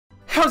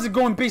How's it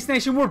going, Beast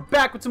Nation? We're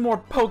back with some more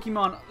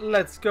Pokemon.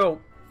 Let's go,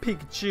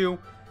 Pikachu.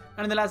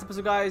 And in the last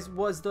episode, guys,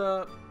 was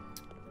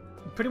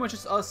pretty much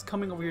just us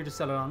coming over here to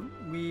CELADON.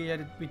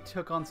 We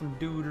took on some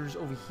duders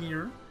over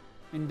here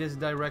in this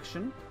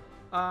direction,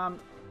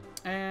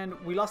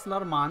 and we lost a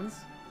lot of mons.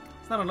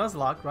 It's not a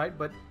Nuzlocke, right?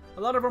 But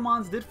a lot of our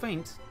mons did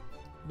faint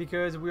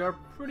because we are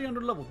pretty under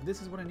leveled. This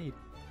is what I need.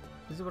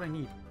 This is what I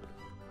need.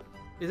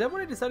 Is that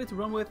what I decided to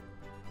run with?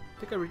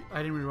 I think I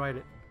didn't rewrite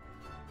it.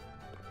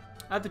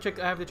 I have to check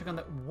on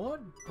that.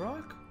 What,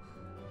 Brock?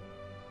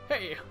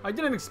 Hey, I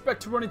didn't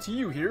expect to run into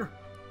you here.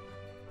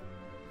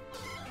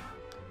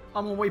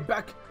 I'm on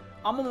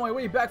my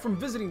way back from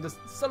visiting the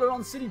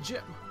CELADON City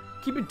Gym.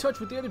 Keep in touch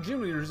with the other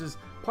gym leaders is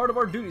part of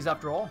our duties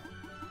after all.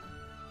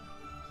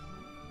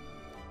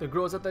 The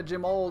girls at that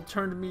gym all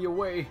turned me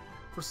away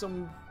for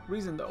some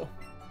reason though.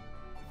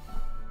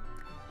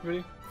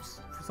 Really?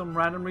 For some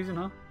random reason,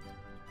 huh?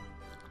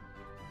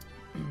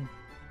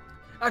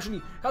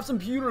 Actually, have some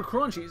pewter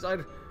crunchies.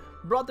 I'd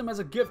brought them as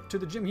a gift to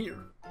the gym here.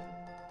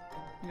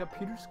 You got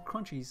pewter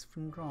crunchies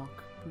from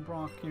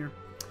Brock here.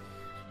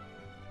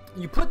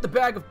 You put the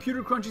bag of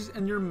pewter crunchies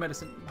in your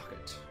medicine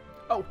bucket.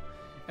 Oh,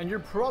 and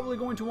you're probably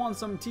going to want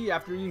some tea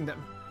after eating them.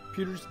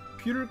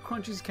 Pewter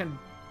crunchies can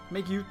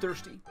make you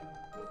thirsty.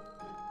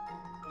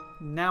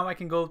 Now I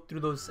can go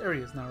through those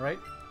areas now, right?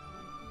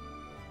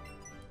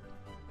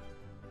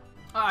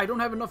 I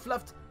don't have enough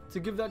left to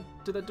give that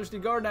to that thirsty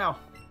guard now.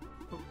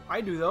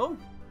 I do though.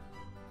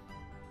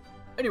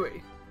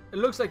 Anyway, it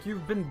looks like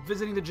you've been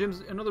visiting the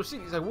gyms in other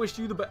cities. I wish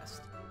you the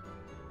best.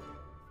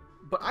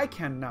 But I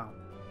can now.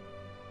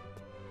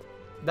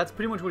 That's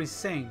pretty much what he's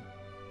saying.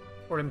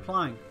 Or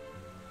implying.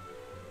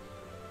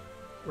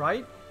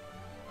 Right?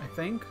 I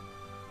think.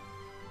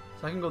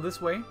 So I can go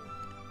this way.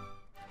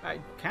 I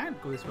can't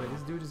go this way.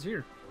 This dude is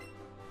here.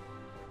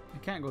 I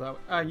can't go that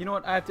way. You know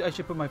what? I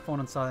should put my phone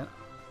on silent.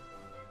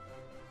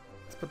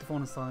 Let's put the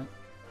phone on silent.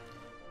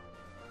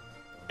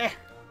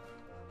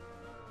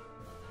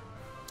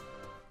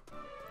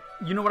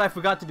 You know what I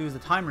forgot to do is the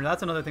timer.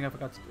 That's another thing I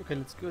forgot to do. Okay,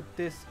 let's put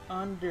this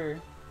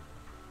under.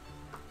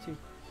 See,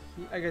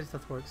 I guess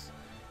that works.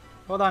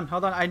 Hold on.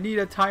 I need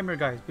a timer,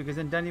 guys, because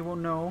then Danny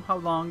won't know how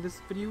long this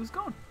video is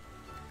going.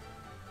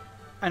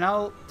 And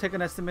I'll take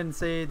an estimate and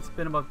say it's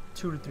been about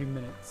 2 to 3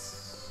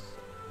 minutes.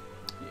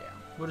 Yeah,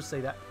 we'll just say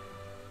that.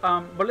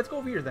 But let's go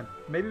over here then.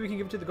 Maybe we can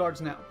give it to the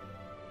guards now.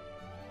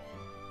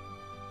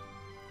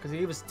 Because he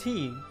gave us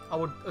tea, I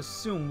would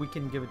assume we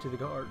can give it to the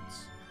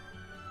guards.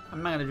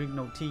 I'm not gonna drink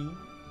no tea.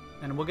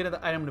 And we'll get to the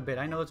item in a bit.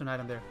 I know there's an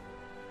item there.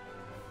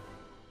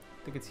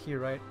 I think it's here,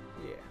 right?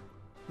 Yeah.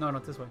 No,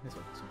 it's this way. This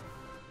way.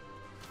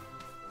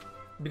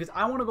 Because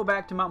I want to go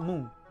back to Mount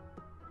Moon.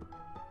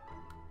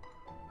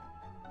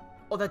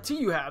 Oh, that tea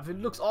you have.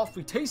 It looks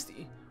awfully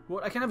tasty.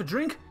 What? I can have a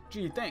drink?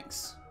 Gee,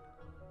 thanks.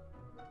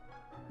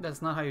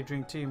 That's not how you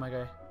drink tea, my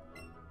guy.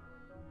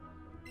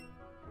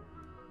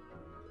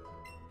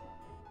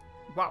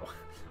 Wow.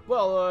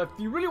 Well, if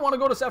you really want to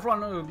go to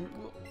Saffron,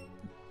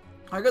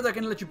 I guess I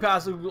can let you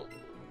pass.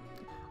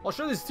 I'll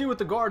share this tea with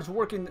the guards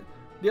working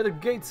the other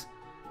gates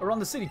around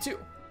the city too.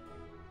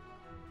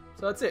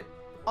 So that's it.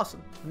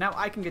 Awesome. Now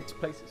I can get to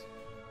places.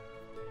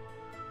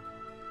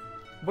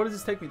 What does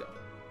this take me though?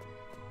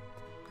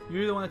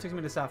 You're the one that takes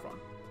me to Saffron.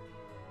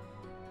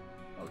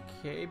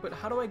 Okay, but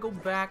how do I go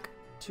back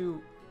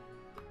to...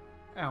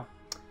 Ow.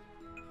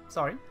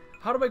 Sorry.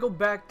 How do I go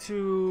back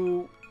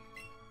to...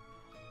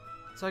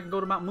 So I can go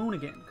to Mount Moon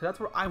again? Because that's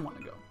where I want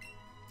to go.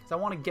 Because I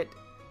want to get...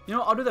 You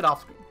know, I'll do that off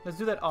screen. Let's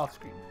do that off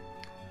screen.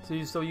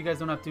 So you guys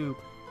don't have to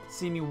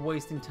see me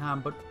wasting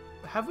time. But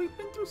have we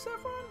been through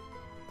Saffron?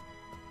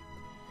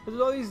 There's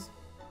all these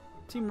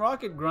Team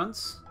Rocket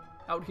grunts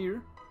out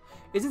here.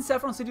 Isn't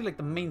Saffron City like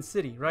the main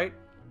city, right?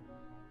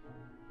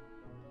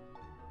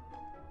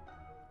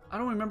 I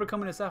don't remember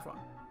coming to Saffron.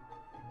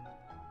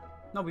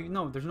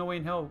 No, there's no way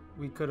in hell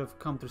we could have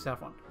come through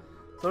Saffron.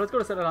 So let's go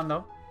to CELADON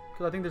though,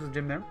 because I think there's a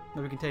gym there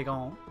that we can take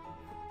on.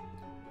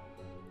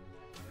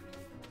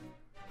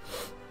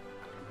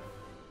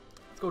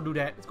 Let's go do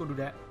that. Let's go do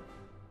that.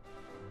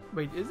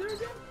 Wait, is there a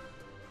gym?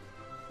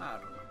 I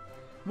don't know.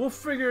 We'll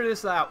figure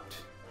this out.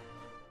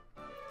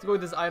 Let's go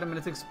with this item and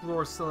let's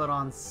explore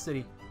CELADON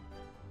City.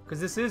 Because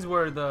this is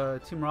where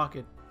the Team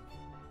Rocket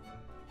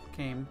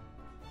came.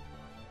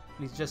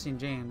 At least Jesse and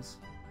James.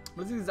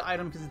 But let's use this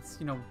item because it's,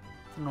 you know,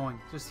 it's annoying.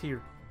 It's just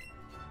here.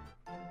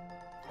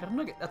 Got a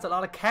nugget. That's a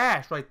lot of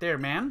cash right there,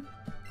 man.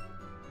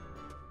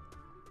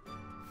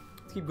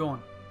 Let's keep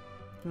going.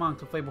 Come on,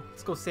 Clefable.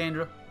 Let's go,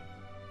 Sandra.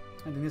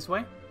 Heading this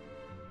way.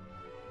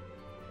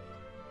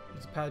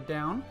 Let's pad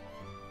down.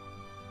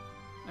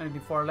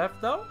 Anything far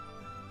left, though?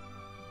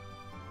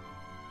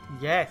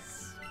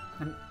 Yes.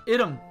 An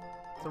item.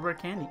 It's a rare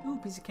candy. Ooh,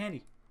 piece of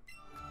candy.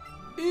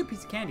 Ooh,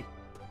 piece of candy.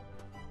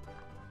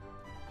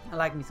 I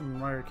like me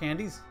some rare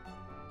candies.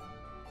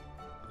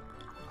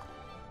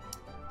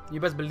 You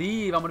best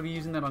believe I'm going to be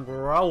using that on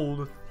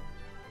Growlithe.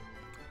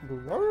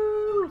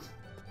 Growlithe.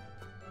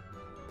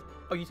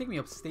 Oh, you take me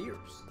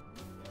upstairs.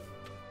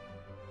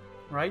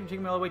 Right? You take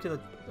me all the way to the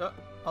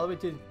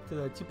to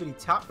the tippity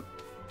top.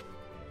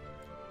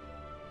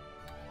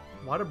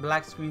 Why do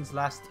black screens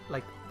last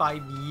like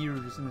 5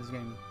 years in this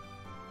game?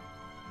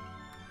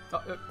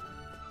 Oh,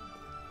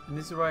 and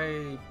this is where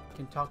I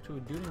can talk to a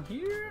dude in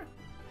here?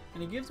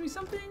 And he gives me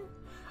something?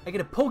 I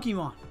get a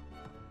Pokemon!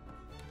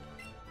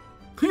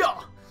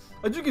 Yeah!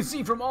 As you can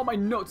see from all my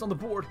notes on the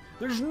board,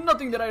 there's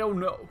nothing that I don't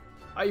know.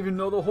 I even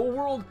know the whole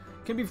world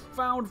can be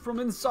found from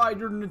inside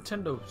your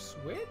Nintendo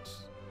Switch?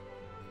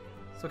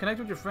 So connect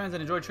with your friends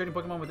and enjoy trading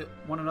Pokemon with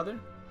one another?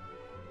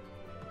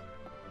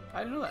 I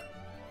didn't know that.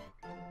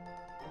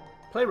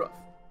 Play rough.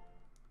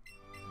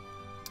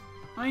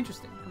 Oh,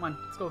 interesting. Come on,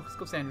 let's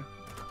go, Sandra.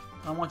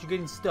 I don't want you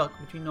getting stuck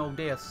between no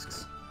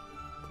desks.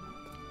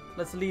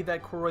 Let's leave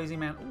that crazy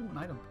man. Oh, an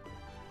item.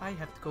 I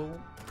have to go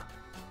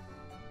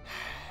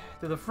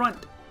to the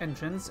front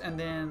entrance, and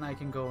then I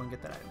can go and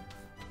get that item.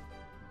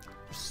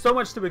 There's so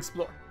much to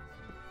explore.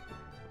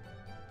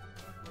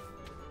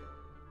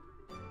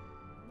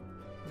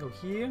 Go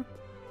here.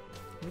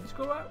 Let me just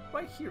go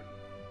right here.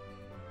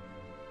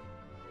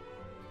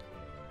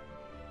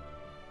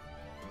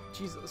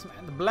 Jesus,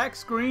 man, the black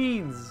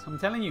screens. I'm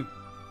telling you,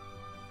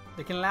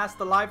 they can last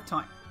a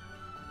lifetime.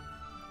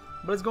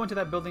 But let's go into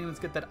that building and let's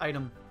get that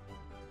item.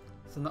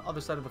 It's on the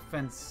other side of the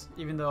fence.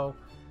 Even though,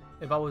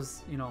 if I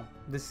was, you know,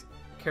 this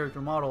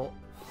character model,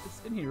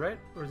 it's in here, right?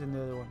 Or is it in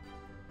the other one?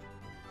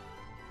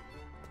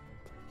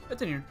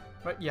 It's in here,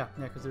 right? Yeah,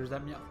 because there's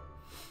that meow.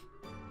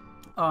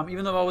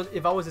 Even though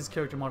if I was this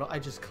character model, I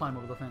just climb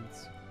over the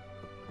fence.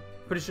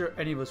 Pretty sure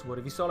any of us would.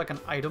 If you saw like an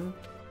item,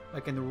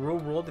 like in the real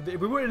world, if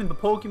we were in the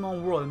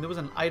Pokemon world and there was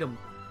an item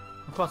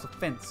across a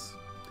fence,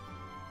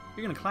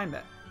 you're gonna climb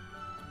that.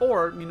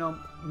 Or, you know,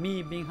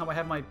 me being how I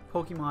have my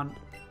Pokemon,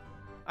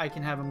 I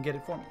can have him get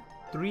it for me.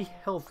 3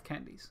 health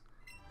candies.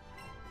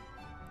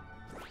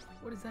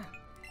 What is that?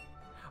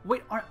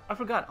 Wait, I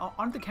forgot.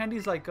 Aren't the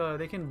candies like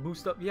they can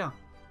boost up? Yeah.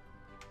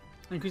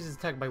 Increases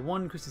attack by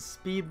 1, increases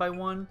speed by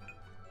 1.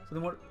 So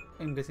then what?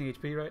 I'm guessing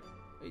HP, right?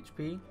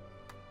 HP.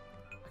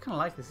 I kind of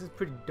like this. This is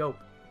pretty dope.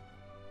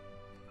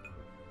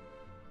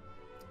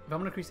 If I'm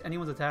gonna increase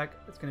anyone's attack,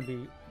 it's gonna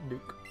be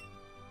Duke.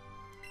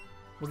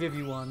 We'll give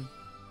you 1.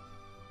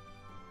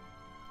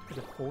 Look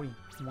at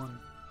 41.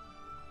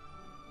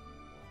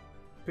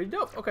 Pretty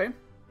dope. Okay.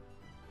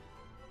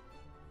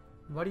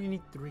 Why do you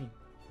need 3?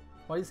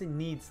 Why does it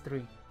needs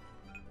 3?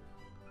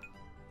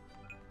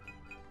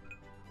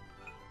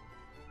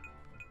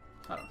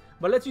 I don't know.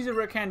 But let's use a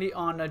rare candy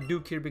on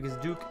Duke here, because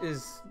Duke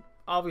is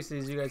obviously,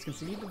 as you guys can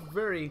see, the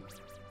very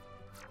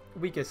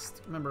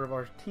weakest member of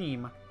our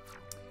team.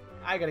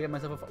 I gotta get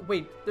myself a...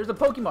 Wait, there's a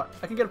Pokemon.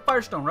 I can get a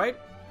Firestone, right?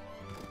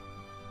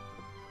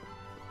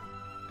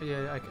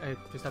 Yeah, I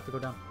just have to go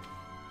down.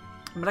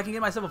 But I can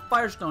get myself a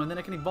Firestone, and then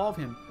I can evolve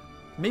him.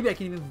 Maybe I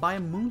can even buy a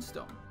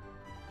Moonstone.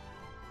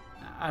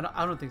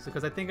 I don't think so,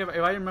 because I think if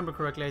I remember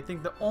correctly, I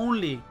think the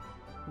only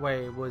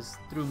way was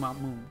through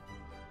Mount Moon,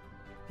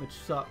 which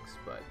sucks.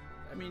 But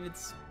I mean,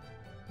 it's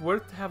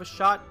worth to have a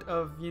shot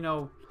of, you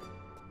know,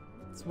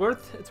 it's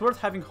worth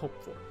having hope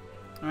for.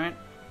 All right,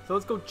 so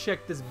let's go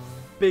check this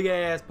big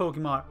ass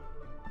Pokemon.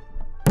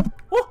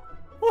 Oh,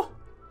 oh.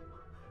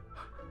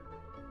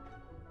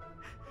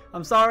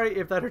 I'm sorry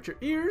if that hurt your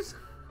ears.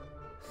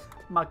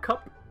 My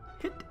cup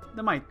hit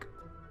the mic.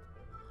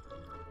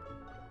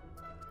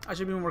 I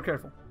should be more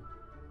careful.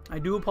 I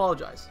do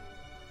apologize.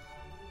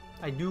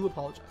 I do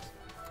apologize.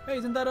 Hey,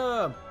 isn't that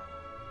that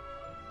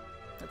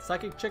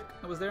psychic chick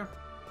that was there?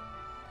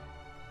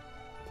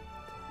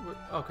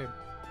 Okay.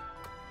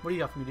 What do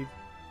you got for me, dude?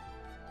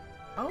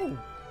 Oh,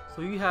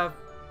 so you have...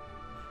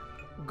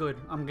 Good.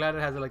 I'm glad it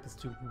has it like this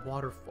too.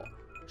 Waterfall.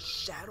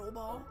 Shadow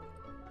Ball?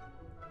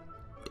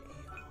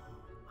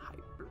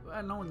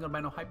 Damn. No one's gonna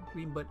buy no Hyper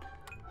Beam, but...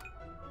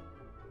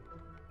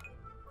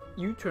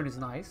 U-Turn is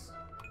nice.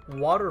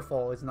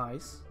 Waterfall is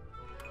nice.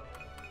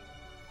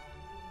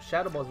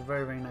 Shadow Ball is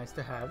very, very nice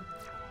to have.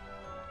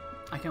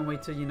 I can't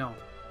wait to, you know...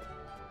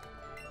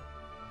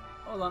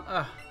 Hold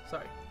on.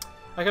 Sorry.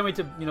 I can't wait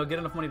to, you know, get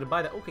enough money to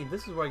buy that. Okay,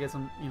 this is where I get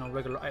some, you know,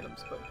 regular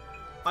items, but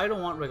I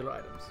don't want regular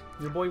items.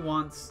 Your boy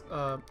wants,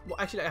 well,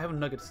 actually, I have a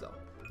nugget to sell,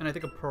 and I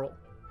think a pearl.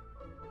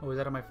 Oh, is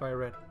that on my fire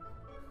red?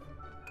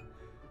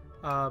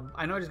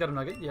 I know I just got a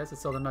nugget. Yes,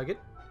 let's sell the nugget.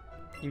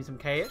 Give me some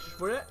cash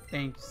for it.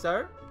 Thank you,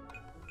 sir.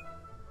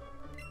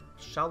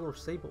 Shallow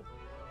Sable.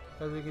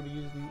 That's we can be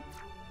using.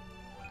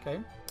 Okay.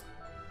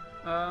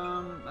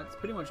 That's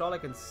pretty much all I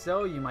can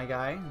sell you, my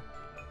guy.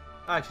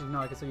 Actually, no,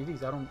 I can sell you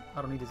these. I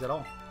don't need these at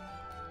all.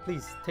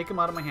 Please, take them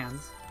out of my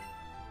hands.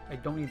 I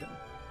don't need them.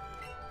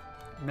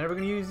 I'm never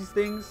gonna use these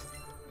things.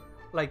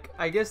 Like,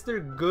 I guess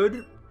they're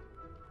good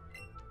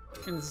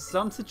in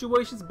some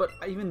situations, but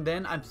even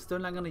then, I'm still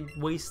not gonna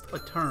waste a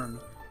turn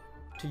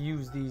to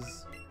use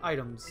these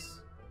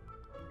items.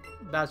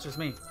 That's just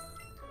me.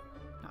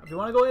 Now, if you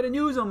wanna go ahead and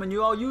use them, and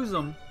you all use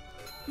them,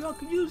 you all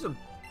can use them.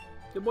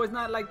 Your boy's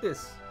not like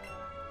this.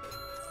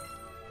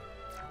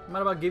 I'm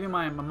not about giving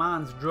my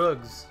man's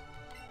drugs.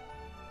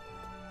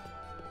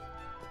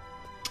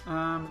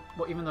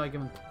 Well, even though I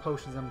give him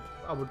potions,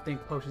 I would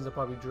think potions are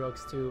probably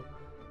drugs too.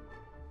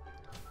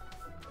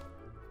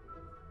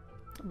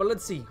 But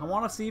let's see. I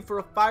want to see for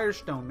a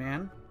Firestone,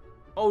 man.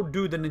 Oh,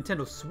 dude, the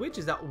Nintendo Switch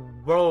is out.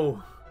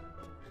 Bro.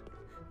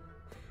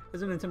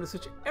 There's a Nintendo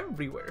Switch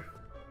everywhere.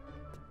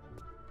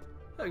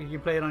 Look, you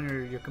can play it on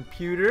your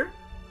computer.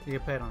 You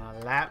can play it on a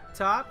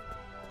laptop.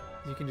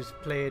 You can just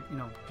play it, you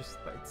know,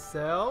 just by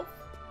itself.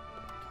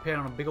 You can play it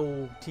on a big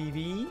old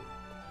TV.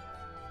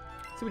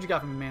 See what you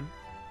got for me, man.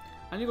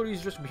 I need to go to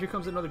use the restroom, but here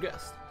comes another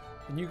guest.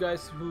 And you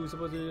guys who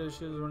supposed to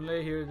run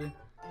late here.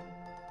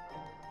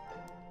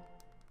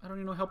 I don't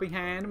need no helping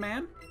hand,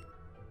 man.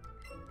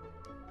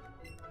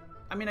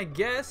 I mean, I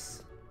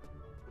guess.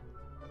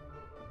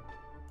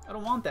 I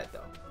don't want that,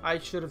 though. I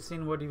should have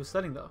seen what he was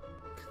studying, though.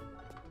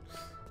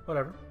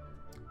 Whatever.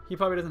 He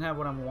probably doesn't have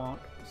what I want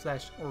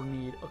 / or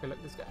need. Okay,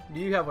 look, this guy. Do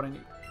you have what I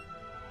need?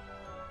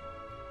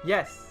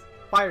 Yes.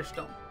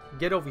 Firestone.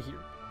 Get over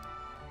here.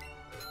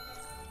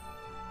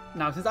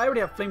 Now, since I already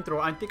have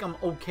Flamethrower, I think I'm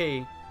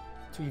okay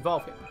to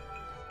evolve him.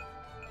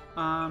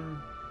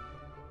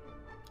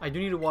 I do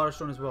need a Water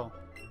Stone as well.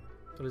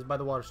 So let's buy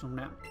the Water Stone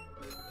now.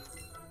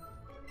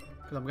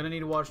 Because I'm going to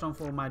need a Water Stone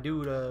for my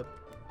dude, It's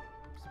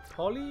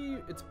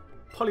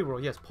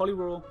Poliwhirl. Yes,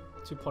 Poliwhirl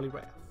to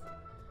Poliwrath.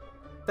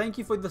 Thank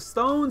you for the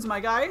stones, my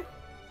guy.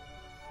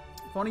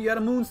 If only you had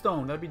a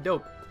Moonstone, that'd be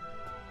dope.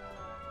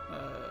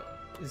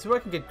 Is this where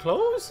I can get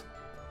clothes?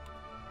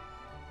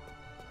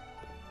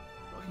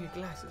 Oh, I can get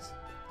glasses.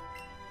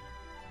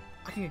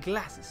 I can get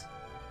glasses.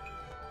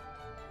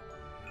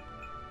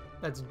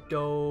 That's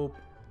dope.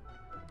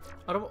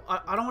 I don't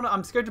want to.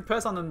 I'm scared to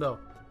press on them though,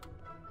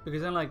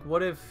 because then like,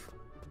 what if,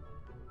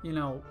 you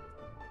know,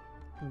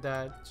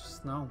 that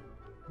just no.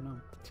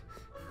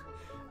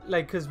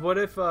 Like, cause what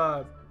if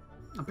I'm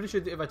pretty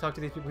sure if I talk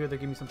to these people here, they'll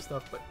give me some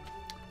stuff. But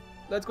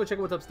let's go check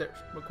out what's upstairs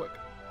real quick.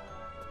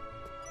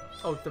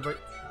 Oh, it's the very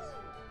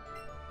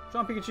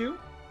John Pikachu.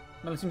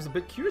 Melon seems a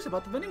bit curious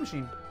about the vending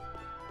machine.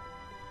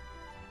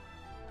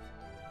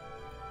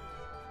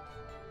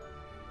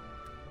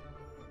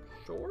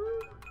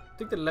 Sure. I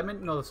think the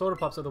lemon, no, the soda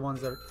pops are the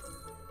ones that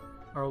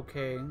are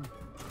okay.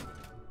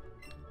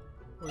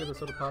 Look at the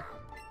soda pop.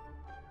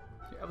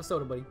 You have a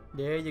soda, buddy.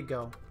 There you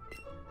go.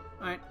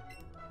 Alright.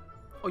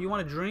 Oh, you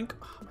want a drink?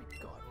 Oh my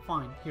god.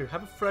 Fine. Here,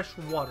 have a fresh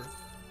water.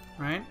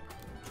 Alright?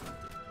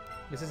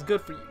 This is good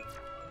for you.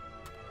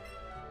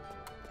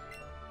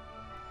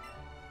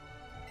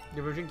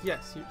 Give her a drink?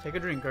 Yes. Here, take a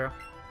drink, girl.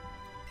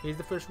 Here's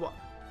the fresh water.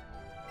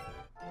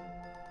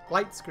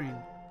 Light screen.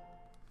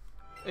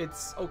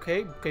 It's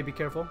okay. Okay, be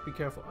careful. Be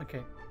careful.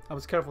 Okay. I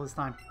was careful this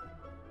time.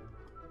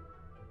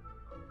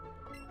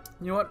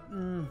 You know what?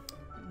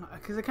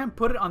 Because I can't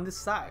put it on this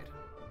side.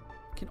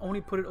 I can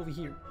only put it over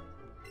here.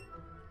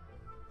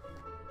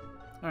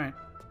 Alright.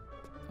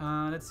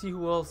 Let's see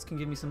who else can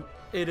give me some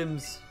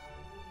items.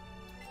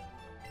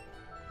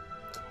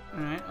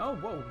 Alright. Oh,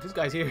 whoa. This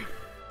guy's here.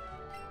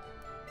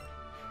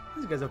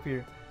 This guy's up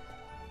here.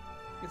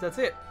 Guess that's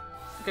it.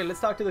 Okay,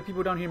 let's talk to the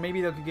people down here.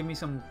 Maybe they could give me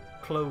some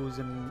clothes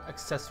and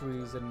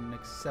accessories and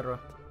etc.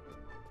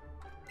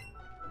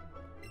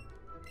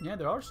 Yeah,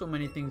 there are so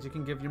many things you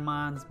can give your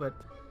mons, but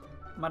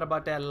I'm not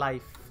about that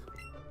life.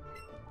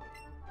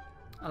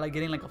 I like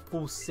getting like a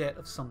full set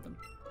of something.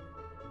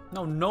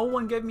 No, no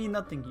one gave me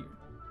nothing here.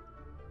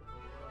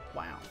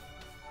 Wow.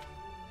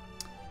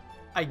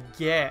 I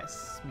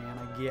guess, man,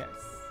 I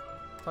guess.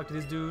 Talk to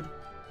this dude.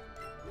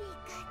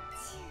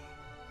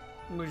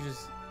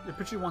 The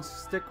Pikachu wants to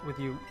stick with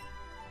you.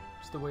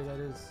 Just the way that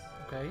is,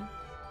 okay?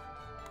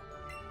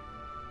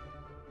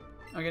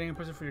 I'm getting a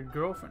present for your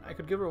girlfriend. I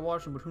could give her a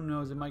washroom, but who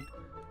knows? It might...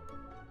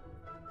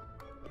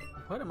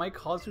 What? It might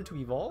cause her to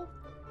evolve?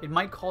 It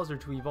might cause her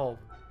to evolve.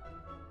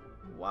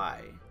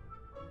 Why?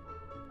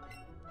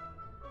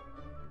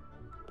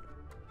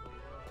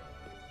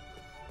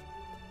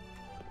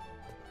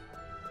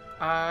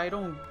 I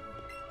don't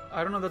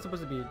know if that's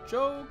supposed to be a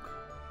joke.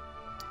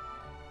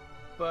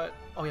 But,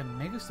 oh yeah,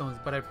 Mega Stones.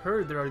 But I've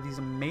heard there are these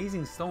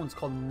amazing stones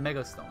called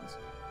Mega Stones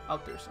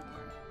out there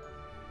somewhere.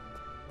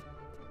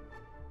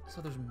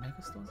 So there's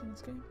Mega Stones in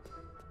this game?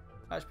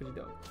 That's pretty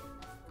dope.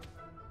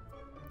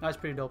 That's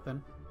pretty dope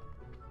then.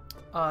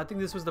 I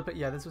think this was the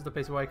this was the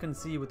place where I couldn't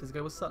see what this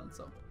guy was selling.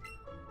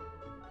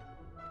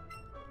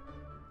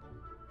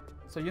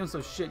 So you don't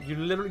so shit.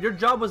 Your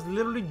job was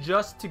literally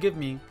just to give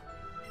me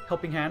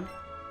helping hand.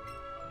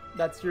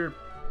 That's your,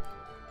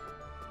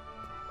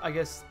 I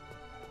guess,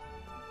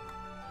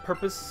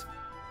 purpose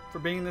for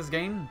being in this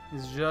game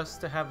is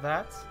just to have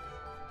that,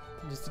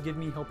 just to give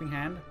me helping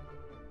hand.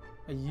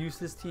 A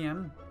useless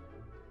TM.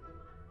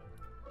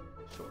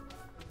 Sure.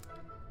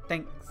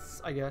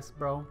 Thanks, I guess,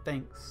 bro.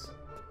 Thanks.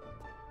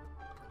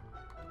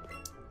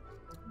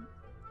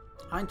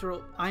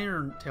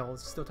 Iron Tail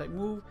is still type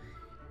move.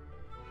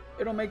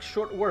 It'll make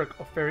short work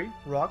of Fairy,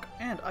 Rock,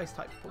 and Ice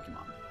type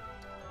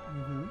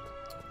Pokemon.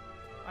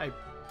 I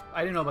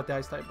didn't know about the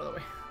Ice type, by the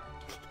way.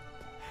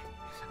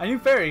 I knew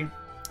Fairy,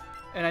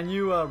 and I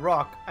knew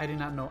Rock. I did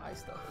not know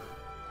Ice though.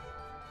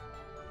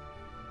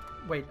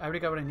 Wait, I already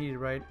got what I needed,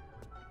 right?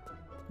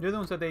 You're the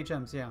ones with the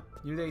HMs, yeah.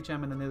 You're the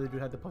HM, and then the other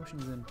dude had the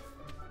potions and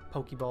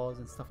Pokeballs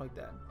and stuff like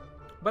that.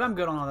 But I'm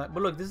good on all that.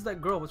 But look, this is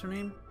that girl. What's her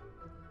name?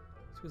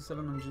 She was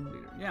CELADON Gym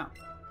Leader. Yeah.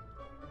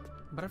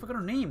 But I forgot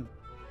her name.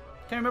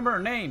 Can't remember her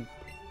name.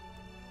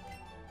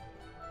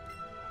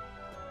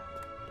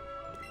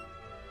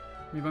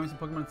 You buy me some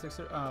Pokemon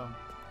Sixer? Oh.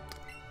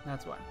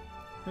 That's why.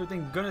 Oh,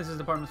 thank goodness this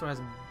department store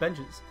has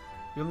benches.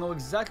 You'll know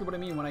exactly what I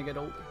mean when I get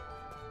older.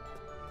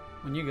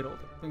 When you get older.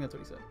 I think that's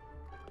what he said.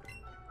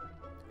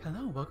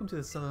 Hello, welcome to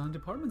the CELADON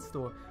department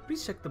store.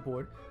 Please check the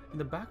board in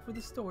the back for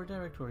the store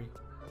directory.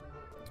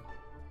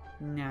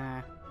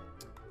 Nah.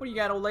 What do you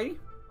got, old lady?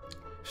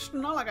 It's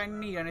not like I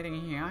need anything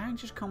here. I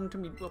just come to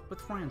meet up with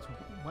friends.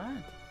 What?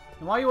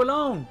 And why are you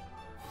alone?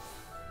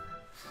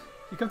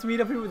 You come to meet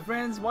up here with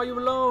friends? Why are you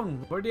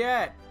alone? Where you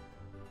at?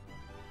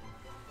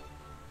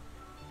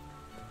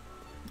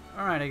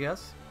 Alright, I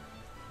guess.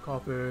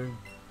 Copy.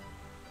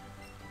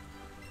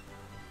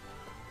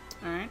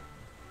 Alright.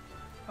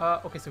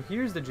 Okay, so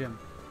here's the gym.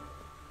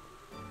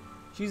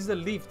 She's the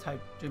leaf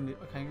type gym.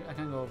 Okay, I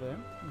can't go over there.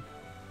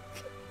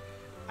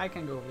 I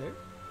can't go over there.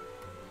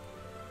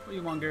 What do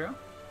you want, girl?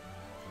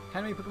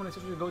 How many Pokemon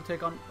accessories go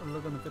take on a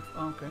look on the fifth?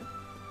 Oh, okay.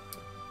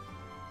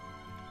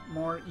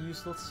 More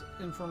useless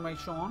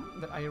information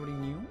that I already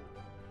knew.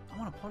 I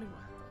want a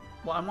Poliwrath.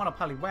 Well, I want a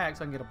Poliwag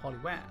so I can get a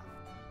Poliwrath.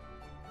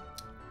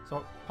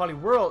 So,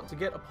 Poliwhirl to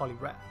get a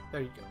Poliwrath.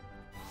 There you go.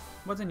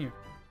 What's in here?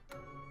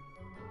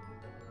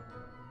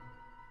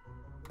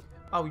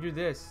 Oh, we do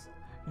this.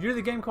 You're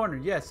the game corner.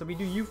 Yes, so we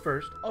do you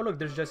first. Oh, look,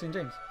 there's Jesse and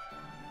James.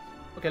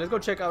 Okay, let's go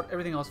check out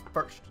everything else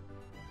first.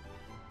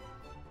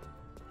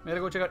 We gotta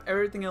go check out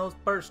everything else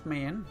first,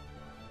 man.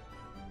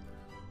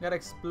 We gotta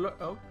explore.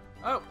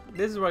 Oh,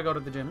 this is where I go to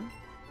the gym.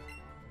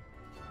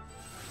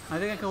 I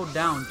think I can go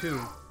down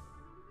too.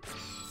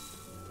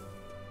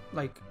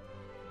 Like,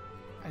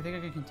 I think I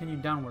can continue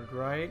downward,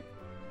 right?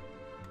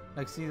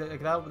 Like, see,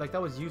 like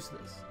that was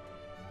useless.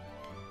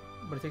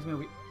 But it takes me a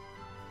week.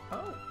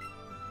 Oh.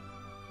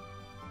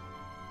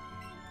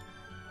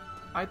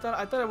 I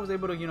thought I was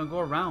able to, you know, go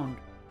around.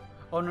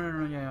 Oh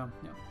no, yeah.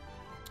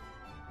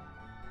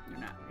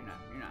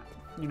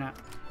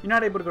 You're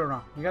not able to go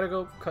around. You gotta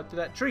go cut through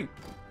that tree.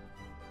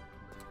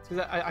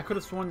 Because I could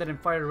have sworn that in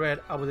Fire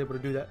Red I was able to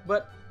do that,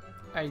 but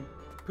I'm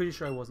pretty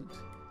sure I wasn't.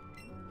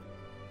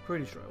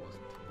 Pretty sure I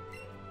wasn't.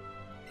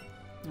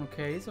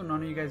 Okay, so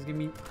none of you guys give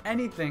me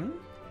anything.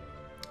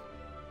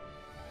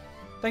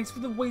 Thanks for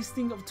the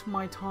wasting of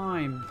my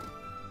time.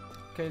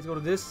 Okay, let's go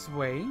to this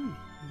way.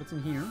 What's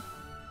in here?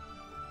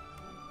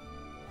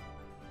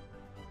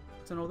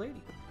 It's an old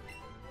lady.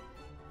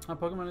 Our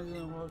Pokemon is in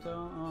a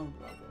hotel. Oh,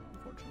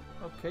 unfortunate.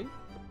 Okay.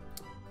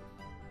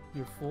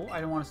 You're full. I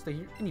don't want to stay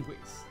here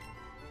anyways.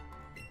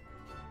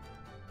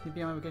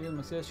 Maybe I'm getting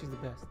my sis. She's the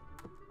best.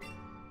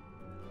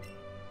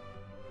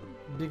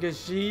 Because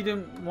she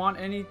didn't want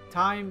any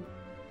time.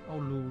 Oh,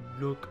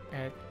 look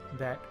at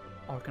that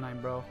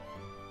Arcanine, bro.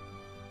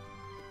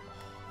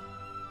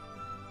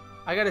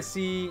 I gotta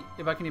see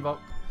if I can evolve.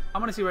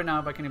 I'm gonna see right now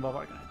if I can evolve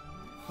Arcanine.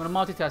 I'm gonna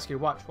multitask here.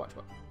 Watch.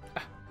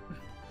 Ah.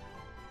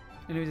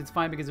 Anyways, it's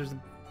fine because there's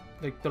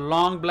like the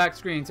long black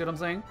screen. See what I'm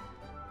saying?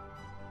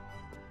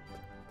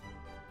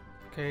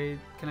 Okay,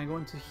 can I go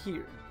into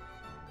here?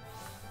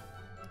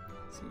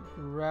 Let's see,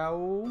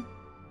 Growl.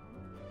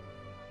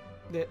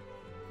 Do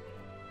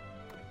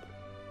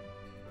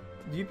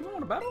you people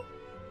want to battle?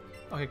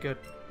 Okay, good.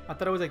 I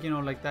thought it was like, you know,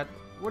 like that.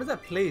 What is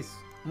that place?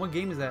 What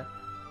game is that?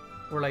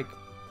 Or like,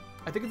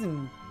 I think it's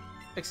in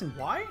X and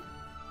Y?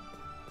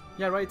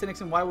 Yeah, right, it's in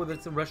X and Y where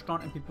it's a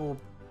restaurant and people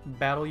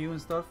battle you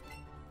and stuff.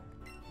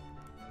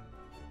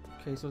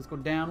 Okay, so let's go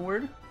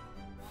downward.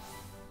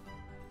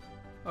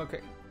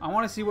 Okay, I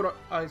want to see what...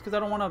 because I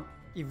don't want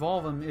to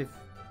evolve him if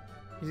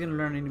he's going to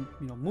learn any,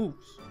 you know,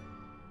 moves.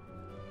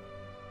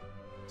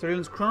 So he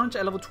learns Crunch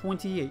at level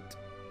 28.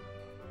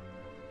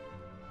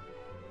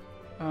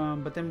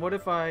 But then what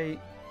if I...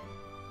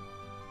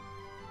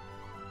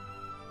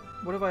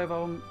 What if I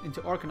evolve him into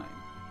Arcanine?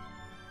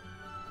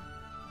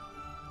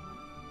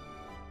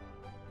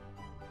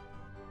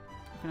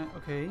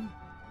 Okay.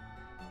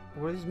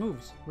 What are these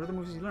moves? What are the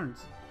moves he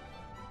learns?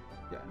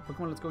 Yeah,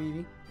 Pokemon, let's go,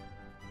 Eevee.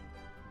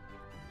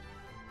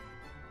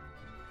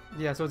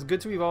 Yeah, so it's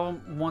good to evolve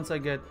him once I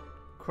get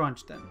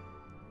Crunch then.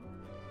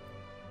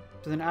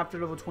 So then after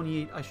level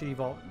 28, I should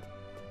evolve him.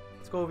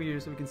 Let's go over here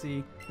so we can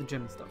see the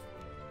gym and stuff.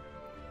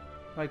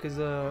 Right,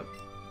 because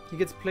he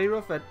gets Play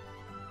Rough at...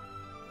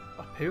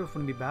 Oh, Play Rough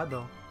wouldn't be bad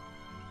though.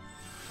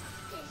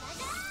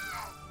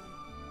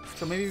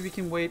 So maybe we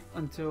can wait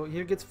until...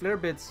 He gets Flare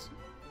Bits.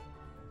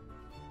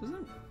 Doesn't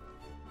it?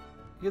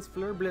 He gets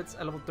Flare Blitz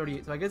at level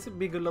 38. So I guess it'd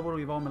be a good level to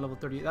evolve him at level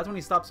 38. That's when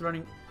he stops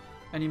learning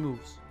any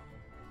moves.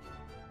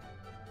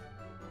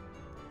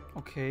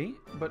 Okay,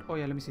 but oh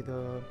yeah, let me see.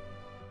 The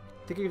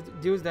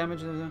ticket deals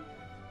damage,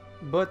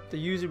 but the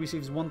user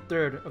receives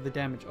 1/3 of the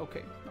damage.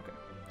 Okay.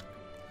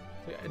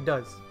 So yeah, it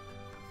does.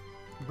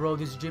 Bro,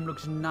 this gym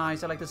looks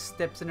nice. I like the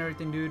steps and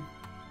everything, dude.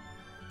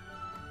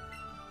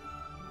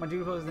 My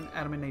Jigglypuff is an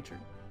adamant nature.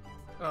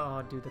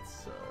 Oh, dude, that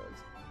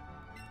sucks.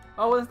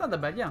 Oh, well, that's not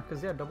that bad, yeah,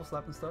 because yeah, double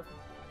slap and stuff.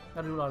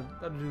 That'll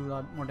do a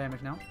lot more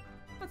damage now.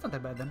 That's not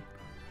that bad then.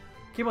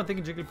 Keep on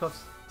thinking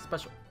Jigglypuff's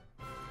special.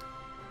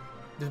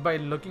 Just by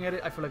looking at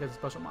it, I feel like it's a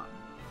special mod.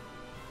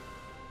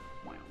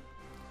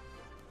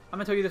 I'm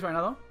gonna tell you this right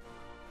now, though.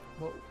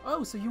 Whoa.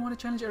 Oh, so you want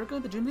to challenge Erica,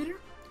 the gym leader?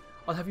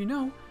 I'll have you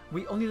know,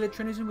 we only let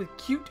trainers in with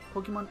cute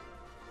Pokemon.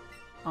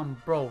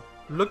 Bro,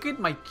 look at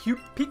my cute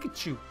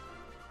Pikachu.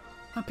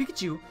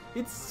 Pikachu,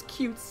 it's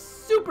cute,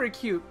 super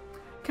cute.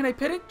 Can I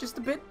pet it just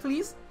a bit,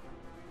 please?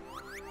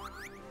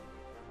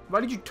 Why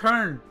did you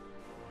turn?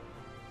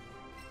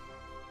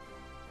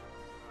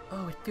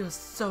 Oh, it feels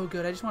so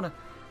good. I just want to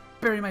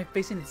bury my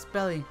face in its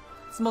belly.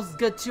 It smells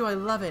good too. I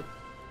love it.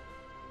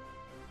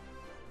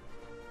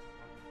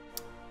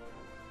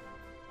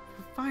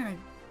 Fine,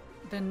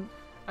 then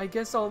I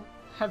guess I'll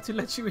have to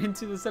let you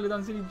into the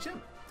CELADON City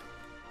gym,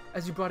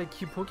 as you brought a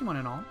cute Pokemon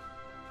and all.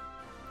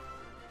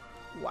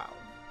 Wow.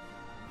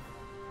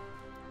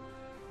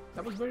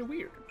 That was very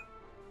weird,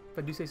 if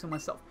I do say so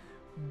myself.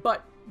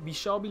 But we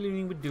shall be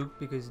leaving with Duke,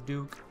 because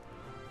Duke...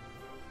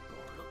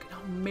 Oh, look at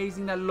how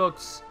amazing that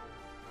looks.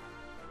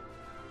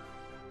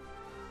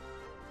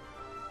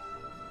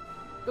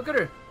 Look at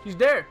her. She's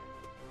there.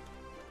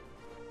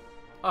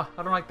 Oh,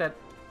 I don't like that.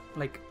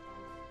 Like...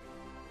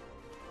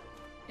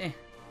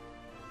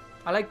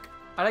 I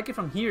like it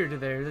from here to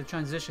there, the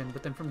transition,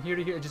 but then from here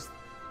to here it just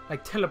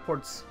like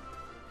teleports.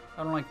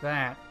 I don't like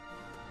that.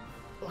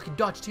 Oh, I can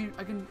dodge too.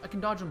 I can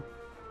dodge them.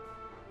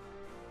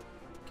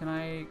 Can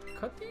I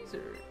cut these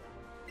or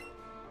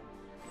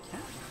I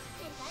can't?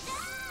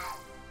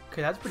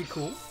 Okay, that's pretty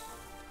cool.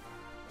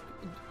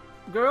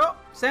 Girl,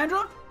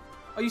 Sandra,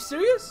 are you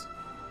serious?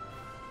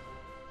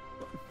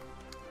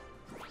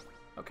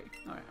 Okay,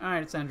 all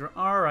right, Sandra.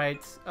 All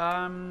right,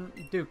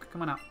 Duke,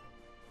 come on out.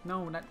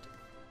 No, not.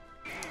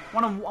 I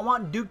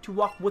want Duke to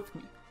walk with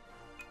me.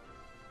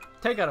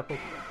 Take out a Pokemon.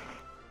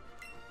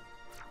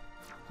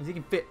 Because he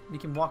can fit. He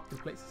can walk through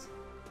places.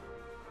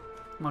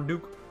 Come on,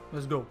 Duke.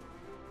 Let's go.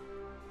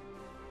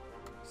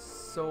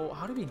 So,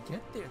 how do we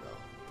get there, though?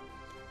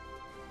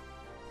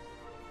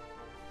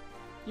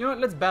 You know what?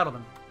 Let's battle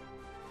them.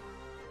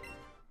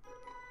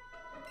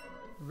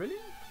 Really?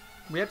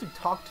 We have to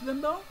talk to them,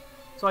 though?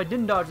 So I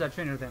didn't dodge that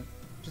trainer then.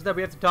 Just that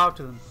we have to talk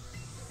to them.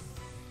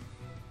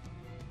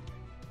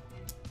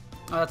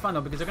 Oh, that's fine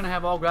though, because they're gonna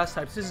have all grass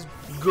types. This is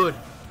good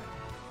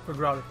for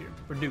Growlithe here,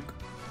 for Duke.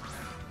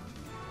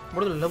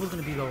 What are the levels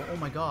gonna be though? Oh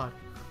my god.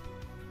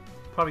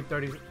 Probably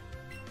 30.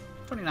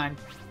 29.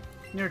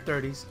 Near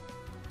 30s.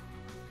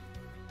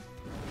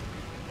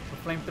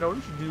 The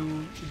flamethrower should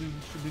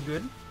do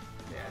good.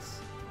 Yes.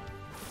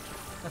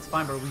 That's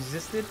fine, bro.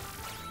 Resisted.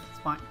 It's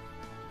fine.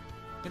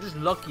 You're just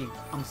lucky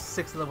I'm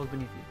 6 levels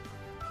beneath you.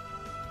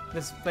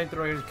 This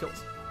flamethrower here just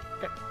kills.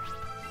 Okay.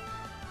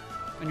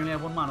 And you only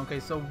have 1 mon. Okay,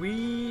 so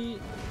we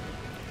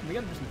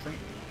gotta do some training.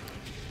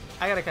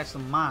 I gotta catch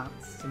some mons,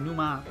 some new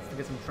mons to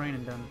get some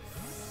training done.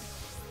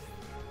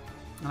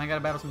 And I gotta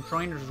battle some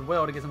trainers as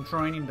well to get some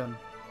training done.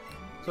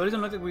 So it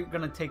doesn't look like we're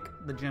gonna take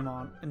the gym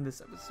on in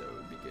this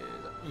episode because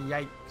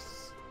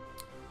yikes.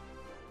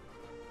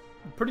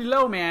 I'm pretty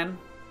low, man.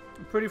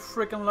 I'm pretty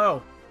freaking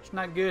low. It's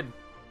not good.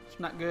 It's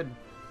not good.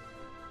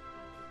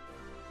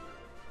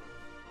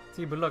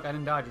 See, but look, I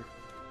didn't dodge her.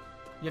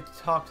 You have to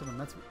talk to them.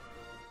 That's.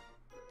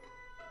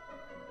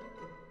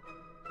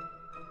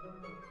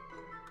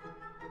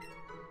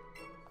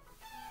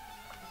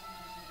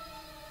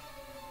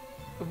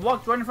 I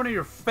walked right in front of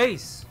your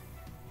face,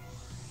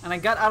 and I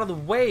got out of the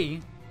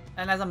way.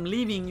 And as I'm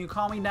leaving, you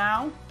call me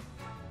now?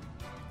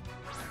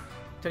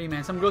 Tell you,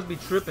 man, some girls be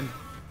tripping.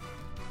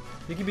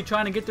 They could be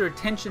trying to get their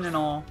attention and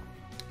all,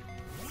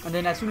 and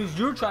then as soon as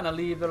you're trying to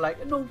leave, they're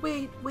like, "No,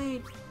 wait."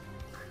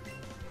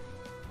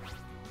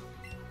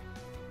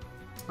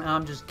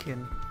 I'm just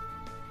kidding.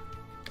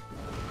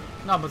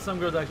 No, but some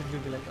girls actually do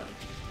be like that.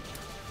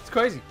 It's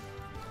crazy.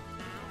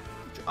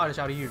 Get your artist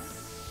out of here.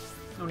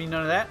 Don't need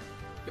none of that.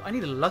 Yo, I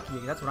need a lucky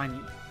egg. That's what I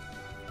need.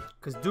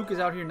 Because Duke is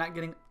out here not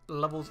getting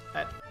levels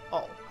at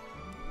all.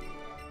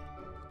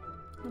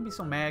 Don't be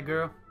so mad,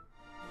 girl.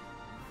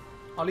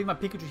 I'll leave my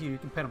Pikachu here. You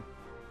can pet him.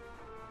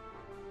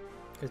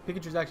 Because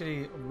Pikachu's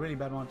actually a really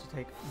bad one to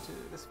take into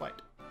this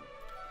fight.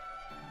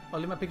 I'll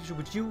leave my Pikachu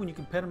with you and you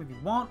can pet him if you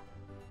want.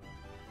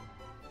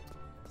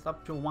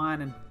 Stop your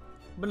whining.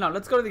 But no,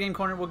 let's go to the game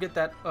corner. We'll get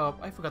that.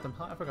 I forgot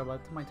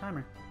about my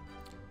timer.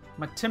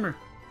 My timer.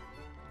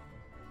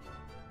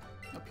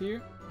 Up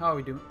here. How are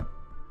we doing?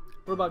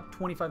 We're about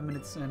 25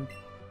 minutes in,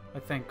 I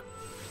think.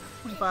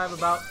 25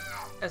 about.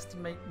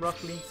 Estimate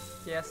roughly.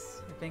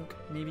 Yes, I think.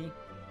 Maybe.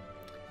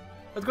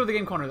 Let's go to the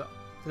game corner though.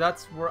 So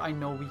that's where I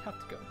know we have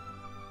to go.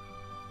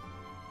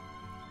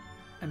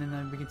 And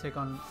then we can take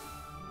on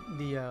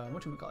the,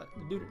 whatchamacallit,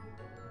 the duder.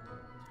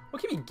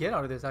 What can we get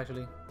out of this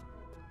actually?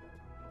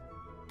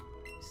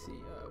 Let's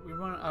see, we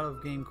run out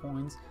of game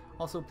coins.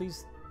 Also,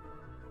 please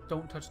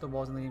don't touch the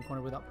walls in the game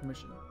corner without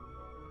permission.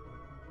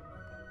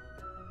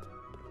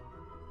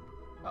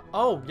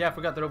 Oh, yeah, I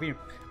forgot they're over here.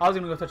 I was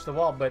gonna go touch the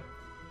wall, but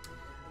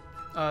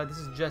this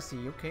is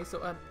Jesse. Okay,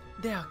 so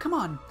there, come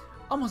on,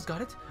 almost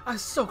got it. I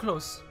was so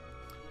close.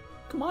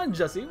 Come on,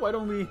 Jesse. Why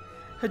don't we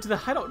head to the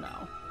hideout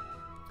now?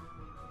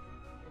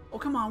 Oh,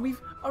 come on. We've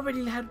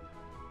already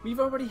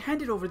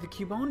handed over the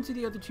Cubone to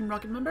the other Team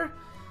Rocket member.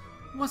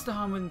 What's the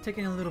harm in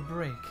taking a little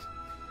break?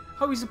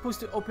 How are we supposed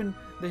to open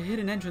the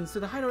hidden entrance to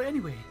the hideout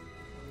anyway?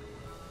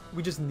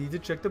 We just need to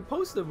check the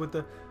poster with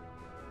the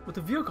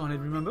vehicle on it,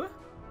 remember?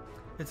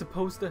 It's a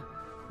poster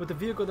with the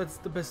vehicle that's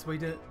the best way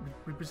to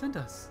represent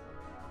us.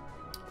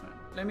 Right,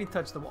 let me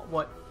touch the wall.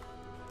 What?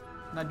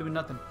 Not doing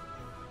nothing.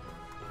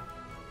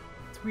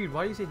 It's weird.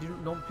 Why do you say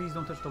please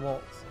don't touch the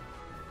walls?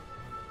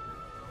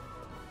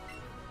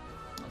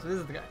 Oh, so this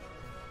is the guy.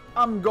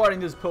 I'm guarding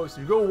this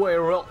poster. Go away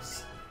or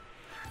else.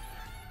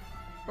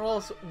 Or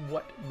else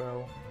what,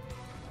 bro?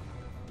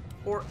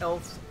 Or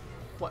else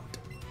what?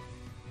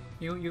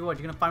 You what?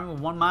 You're gonna find me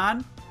with one man?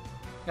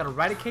 You gotta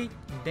eradicate?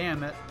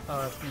 Damn it.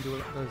 Oh, that's gonna do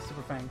it. The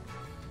super fang.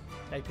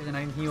 Like, because I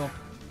didn't heal.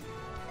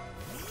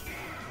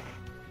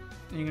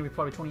 And you're gonna be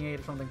probably 28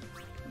 or something.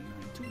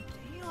 22.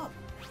 Damn.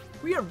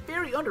 We are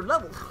very under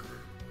leveled.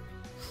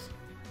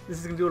 This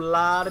is gonna do a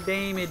lot of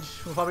damage.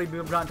 We'll probably be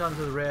brought down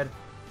to the red.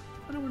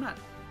 Oh no, we're not.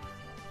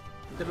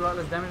 Did a lot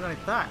less damage than I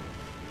thought.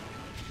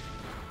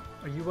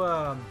 Are you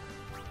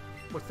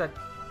what's that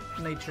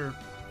nature?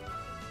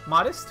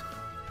 Modest?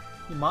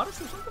 You modest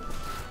or something?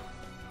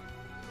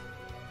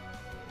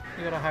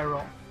 You got a high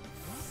roll.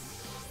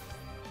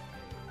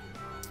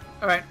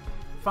 Alright,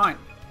 fine.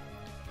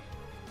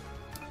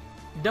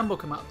 Dumbo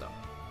come out though.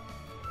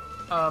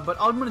 But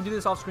I'm gonna do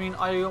this off screen.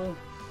 I'll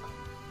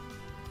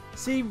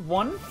see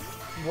one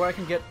where I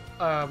can get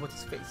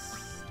what's his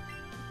face?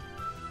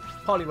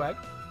 Poliwag.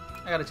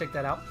 I gotta check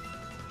that out.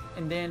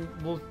 And then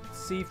we'll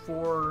see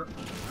for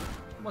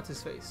what's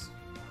his face?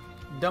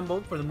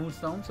 Dumbo for the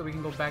Moonstone, so we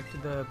can go back to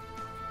the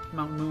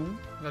Mount Moon.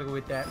 I gotta go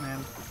with that,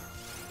 man.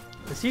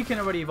 Because he can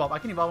already evolve. I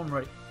can evolve him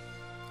already.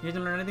 He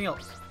doesn't learn anything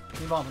else. I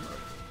can evolve him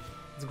already.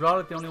 It's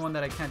Growlithe, the only one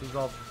that I can't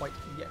evolve quite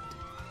yet.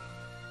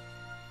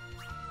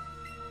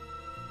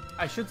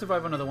 I should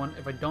survive another one.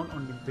 If I don't,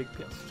 I'm gonna be big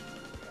pissed.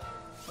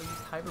 I'll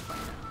use Hyper now.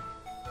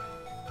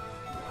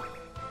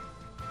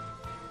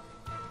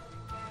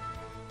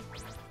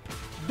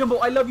 Dumbo,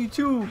 I love you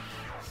too!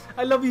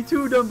 I love you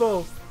too,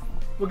 Dumbo!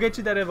 We'll get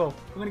you that Evo.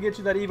 We're gonna get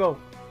you that Evo.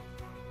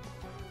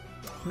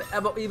 The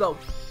Evo.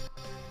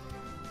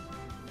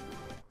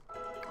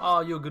 Oh,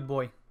 you're a good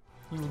boy.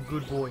 You're a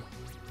good boy.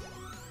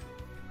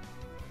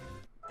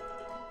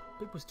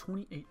 Big was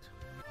 28.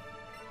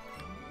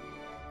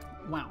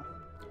 Wow.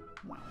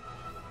 Wow.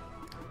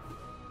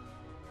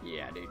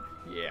 Yeah, dude.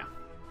 Yeah.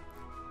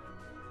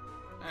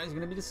 That is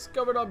gonna be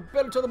discovered. I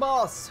better to the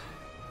boss.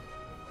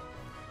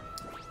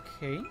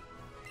 Okay.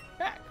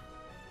 Back.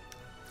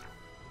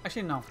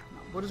 Actually, no.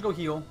 We'll just go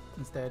heal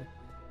instead.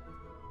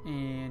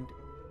 And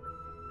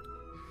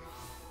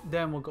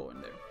then we'll go in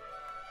there.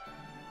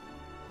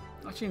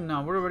 Actually,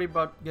 no. We're already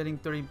about getting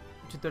 30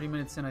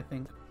 minutes in, I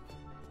think.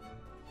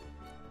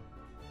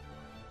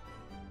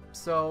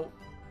 So,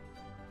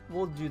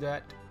 we'll do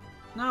that.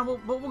 No,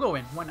 we'll go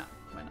in. Why not?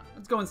 Why not?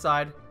 Let's go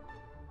inside.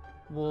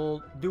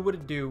 We'll do what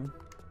it do.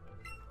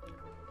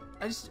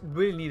 I just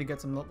really need to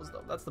get some levels,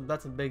 though.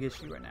 That's a big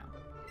issue right now.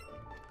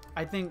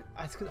 I think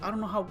I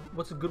don't know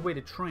what's a good way to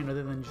train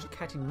other than just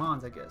catching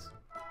mons, I guess.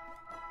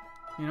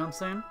 You know what I'm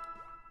saying?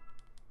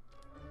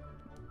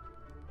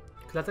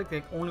 Because that's like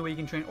the only way you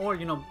can train, or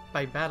you know,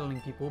 by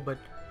battling people. But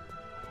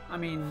I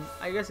mean,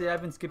 I guess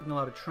I've been skipping a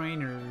lot of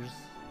trainers.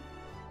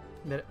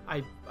 That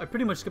I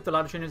pretty much skipped a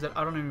lot of trainers that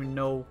I don't even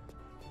know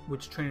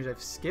which trainers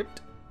I've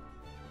skipped.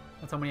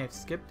 That's how many I've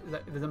skipped.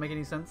 Does that make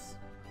any sense?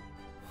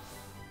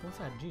 What's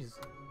that? Jesus.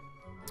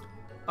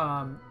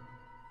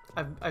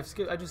 I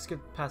just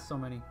skipped past so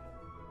many.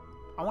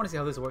 I want to see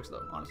how this works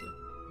though, honestly.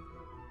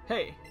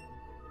 Hey,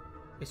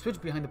 a switch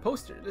behind the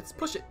poster. Let's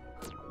push it.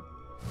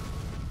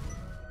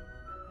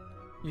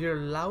 You hear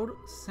a loud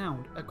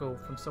sound echo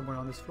from somewhere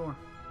on this floor.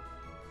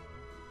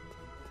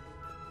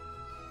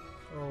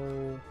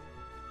 So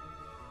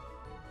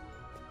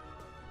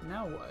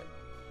now what?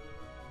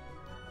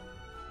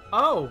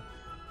 Oh!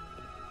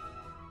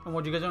 And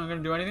what, you guys aren't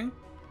gonna do anything?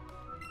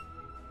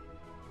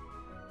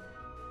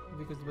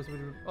 Because the best way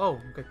to... Oh,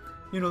 okay.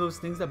 You know those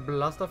things that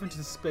blast off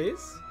into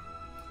space?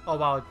 Oh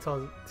wow, it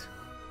tells it.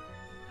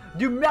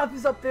 Dude, Math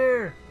is up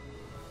there!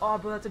 Oh,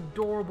 bro, that's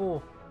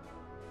adorable.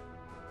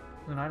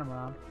 There's an item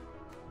around.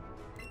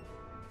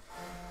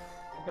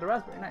 Got a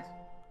raspberry, nice.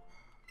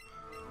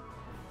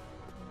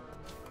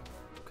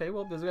 Okay,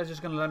 well, this guy's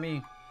just gonna let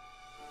me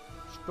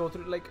go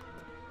through, like...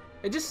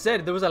 It just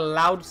said there was a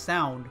loud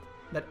sound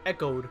that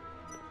echoed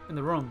in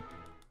the room.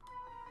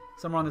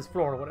 Somewhere on this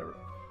floor or whatever.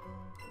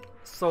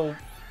 So...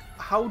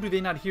 How do they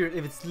not hear it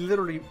if it's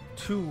literally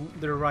to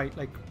their right,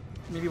 like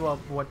maybe about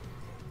what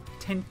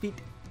 10 feet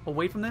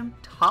away from them,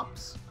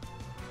 tops?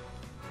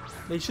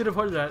 They should have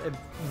heard that if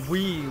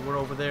we were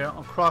over there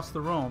across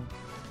the room,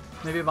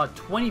 maybe about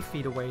 20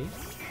 feet away,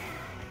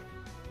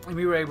 and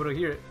we were able to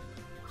hear it.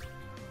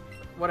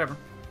 Whatever.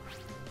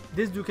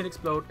 This dude can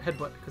explode,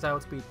 headbutt, because I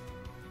outspeed.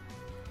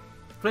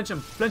 Flinch him,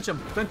 flinch him,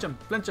 flinch him,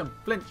 flinch him,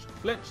 flinch,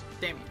 flinch,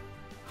 damn you.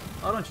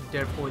 Oh, don't you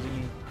dare poison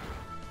me.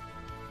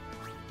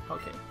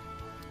 Okay.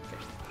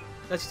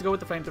 Let's just go with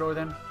the flamethrower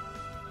then.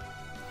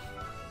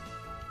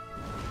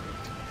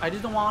 I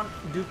just don't want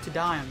Duke to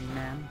die on me,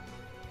 man.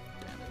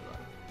 Damn it.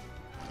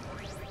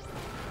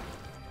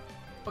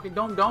 Okay,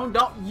 don't,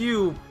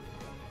 you.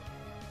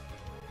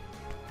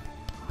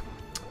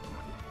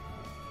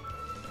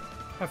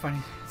 Alright,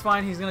 fine. It's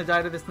fine. He's gonna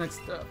die to this next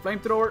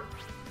flamethrower,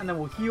 and then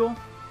we'll heal.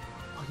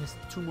 Oh, he has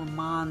 2 more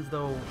mons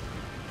though.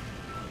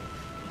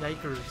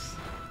 Yikers.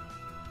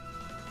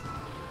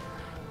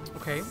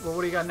 Okay, well,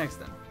 what do you got next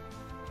then?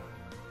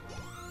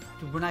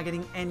 Dude, we're not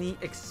getting any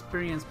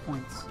experience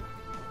points.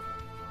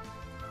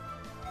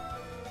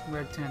 We're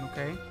at 10,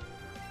 okay.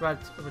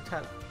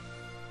 Rattata.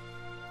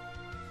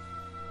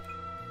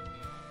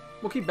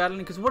 We'll keep battling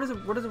because what is a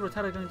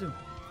Rattata gonna do?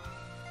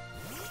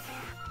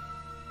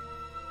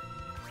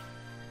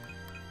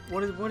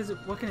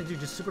 What can it do?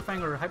 Just Super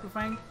Fang or Hyper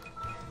Fang?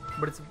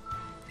 But it's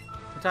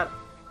Rattata.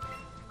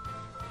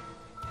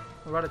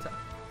 Rattata.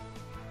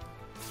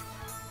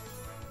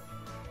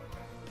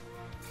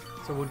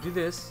 So we'll do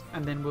this,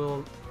 and then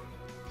we'll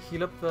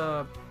heal up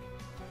the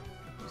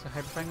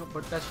Hyper Fang,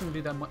 but that shouldn't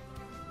do that much.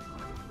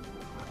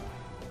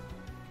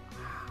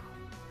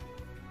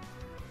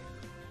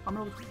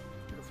 I'm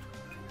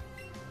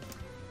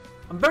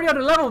very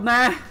under leveled,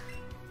 man.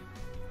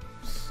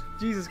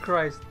 Jesus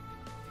Christ.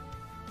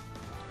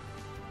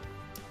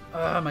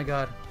 Oh my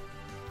god.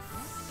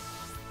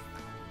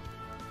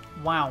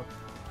 Wow.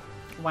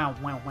 Wow.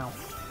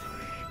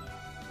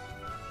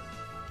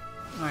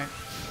 Alright.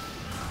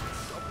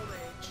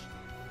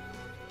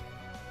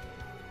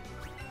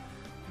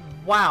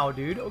 Wow,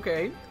 dude.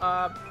 Okay.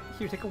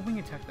 Here, take a wing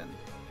attack then.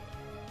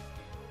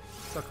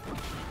 Sucker punch.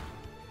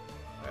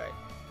 Alright.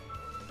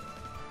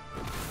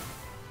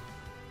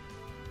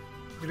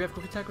 Do we have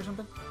quick attack or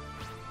something?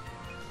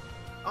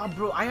 Oh,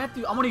 bro, I'm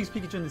gonna use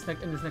Pikachu in this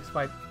next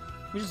fight.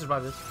 We should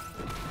survive this.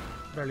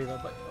 Barely though,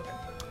 but okay.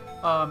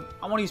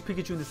 I want to use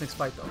Pikachu in this next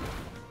fight though,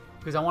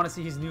 because I want to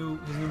see his new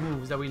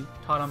moves that we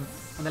taught him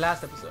in the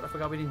last episode. I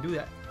forgot we didn't do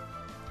that.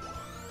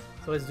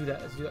 So let's do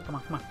that. Come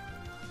on.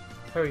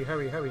 Hurry.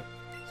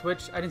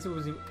 Switch. I didn't see what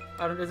was. It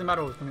doesn't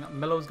matter what was coming out.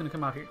 Mellow's gonna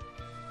come out here.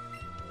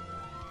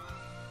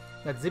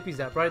 That Zippy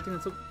Zap, right? I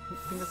think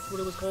that's what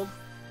it was called.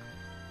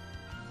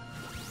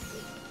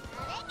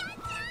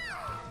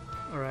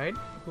 Alright.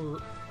 Oh,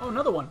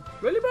 another one.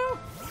 Really, bro?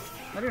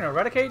 Not even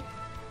Eradicate?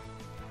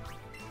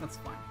 That's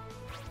fine.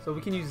 So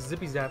we can use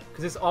Zippy Zap,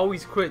 because this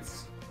always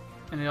crits.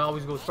 And it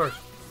always goes first.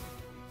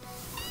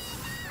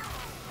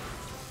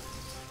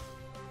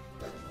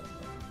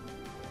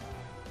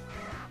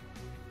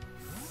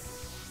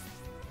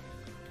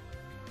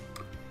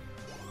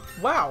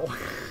 Wow.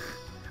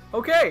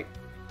 Okay.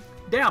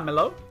 Damn,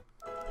 Mellow.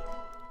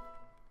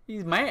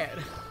 He's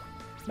mad.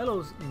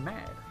 Mellow's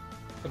mad.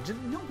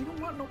 No, we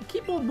don't want no.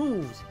 Keep on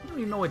moves. We don't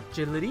need no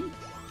agility.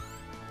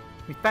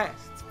 Be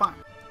fast. It's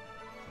fine.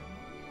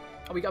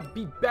 Oh, we got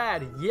beat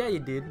bad. Yeah, you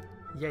did.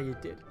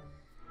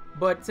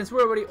 But since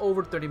we're already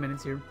over 30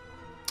 minutes here,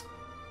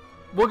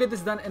 we'll get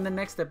this done in the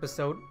next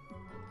episode.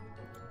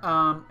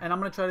 And I'm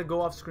gonna try to go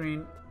off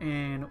screen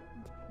and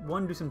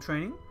 1, do some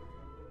training.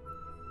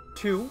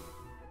 2,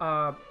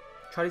 try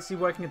to see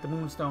where I can get the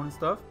Moonstone and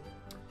stuff.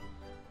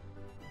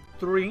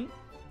 3,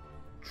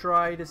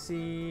 try to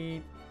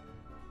see.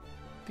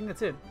 I think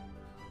that's it.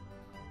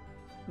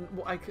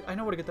 Well, I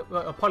know where to get the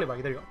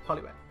Polybag. There you go,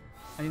 Polybag.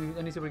 I need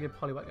to see where to get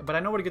Polybag. But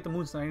I know where to get the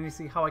Moonstone. I need to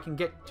see how I can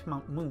get to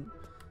Mount Moon.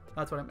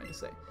 That's what I meant to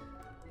say.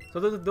 So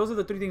those are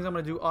the 3 things I'm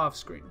going to do off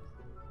screen.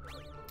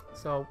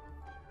 So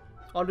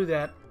I'll do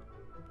that.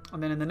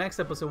 And then in the next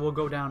episode, we'll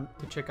go down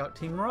to check out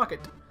Team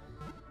Rocket.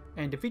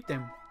 And defeat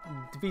them.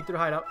 Defeat their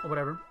hideout or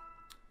whatever.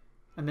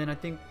 And then I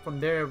think from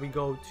there we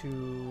go to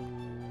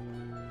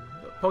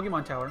the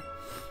Pokemon Tower.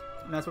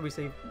 And that's where we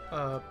say,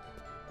 oh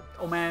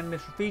man,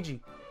 Mr. Fiji.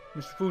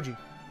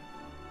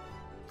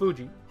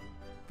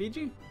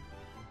 Fiji?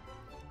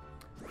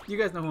 You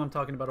guys know who I'm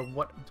talking about or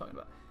what I'm talking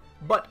about.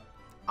 But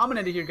I'm gonna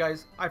end it here,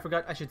 guys. I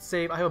forgot I should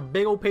save. I have a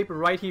big old paper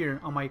right here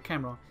on my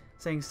camera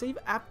saying save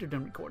after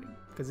done recording,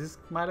 because this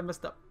might have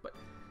messed up. But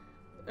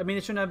I mean,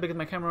 it shouldn't have, because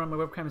my camera and my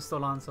webcam is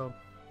still on. So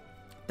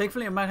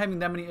thankfully, I'm not having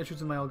that many issues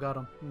with my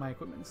Elgato, my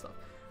equipment and stuff.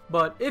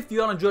 But if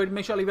you all enjoyed,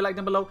 make sure to leave a like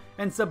down below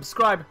and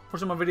subscribe for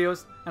some more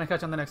videos. And I'll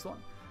catch you on the next one.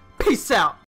 Peace out.